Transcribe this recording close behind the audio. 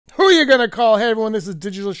are you gonna call? Hey everyone, this is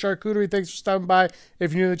Digital Charcuterie. Thanks for stopping by.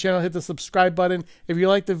 If you're new to the channel, hit the subscribe button. If you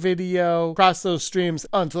like the video, cross those streams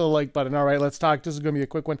onto the like button. All right, let's talk. This is gonna be a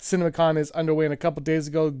quick one. CinemaCon is underway, and a couple days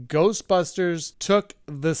ago, Ghostbusters took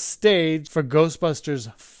the stage for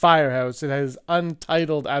Ghostbusters Firehouse. It is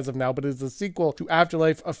untitled as of now, but it is a sequel to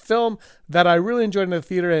Afterlife, a film that I really enjoyed in the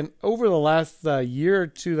theater, and over the last year or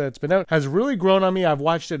two that it's been out, has really grown on me. I've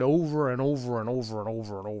watched it over and over and over and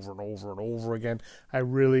over and over and over and over again. I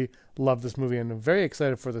really love this movie, and I'm very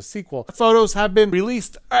excited for the sequel. Photos have been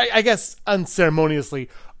released, I guess, unceremoniously,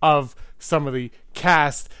 of some of the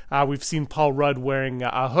cast. We've seen Paul Rudd wearing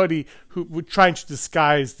a hoodie, trying to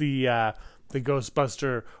disguise the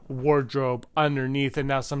Ghostbuster wardrobe underneath, and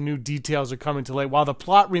now some new details are coming to light. While the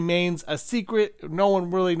plot remains a secret, no one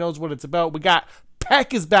really knows what it's about. We got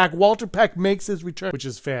Peck is back. Walter Peck makes his return, which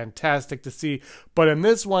is fantastic to see. But in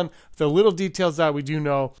this one, the little details that we do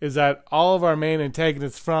know is that all of our main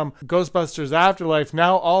antagonists from Ghostbusters Afterlife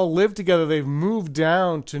now all live together. They've moved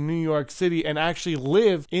down to New York City and actually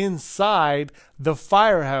live inside the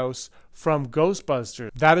firehouse from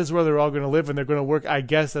Ghostbusters. That is where they're all going to live, and they're going to work, I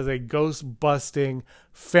guess, as a ghost-busting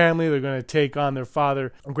family. They're going to take on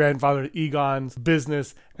their grandfather Egon's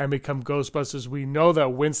business and become Ghostbusters. We know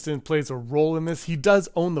that Winston plays a role in this. He does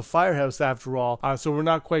own the firehouse after all, so we're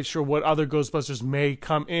not quite sure what other Ghostbusters may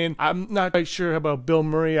come in. I'm not quite sure about Bill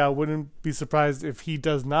Murray. I wouldn't be surprised if he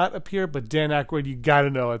does not appear, but Dan Aykroyd, you gotta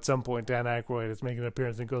know at some point Dan Aykroyd is making an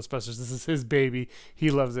appearance in Ghostbusters. This is his baby.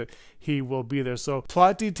 He loves it. He will be there. So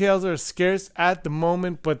plot details are scarce at the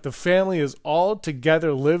moment, but the family is all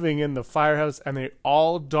together living in the firehouse, and they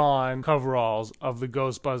all don coveralls of the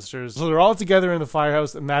Ghostbusters. So they're all together in the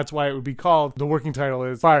firehouse, and that's why it would be called, the working title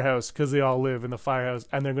is Firehouse, because they all live in the firehouse,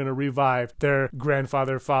 and they're going to revive their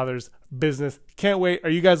father's business. Can't wait. Are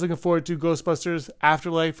you guys looking forward to Ghostbusters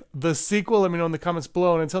Afterlife, the sequel? Let me know in the comments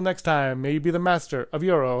below, and until next time, may you be the master of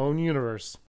your own universe.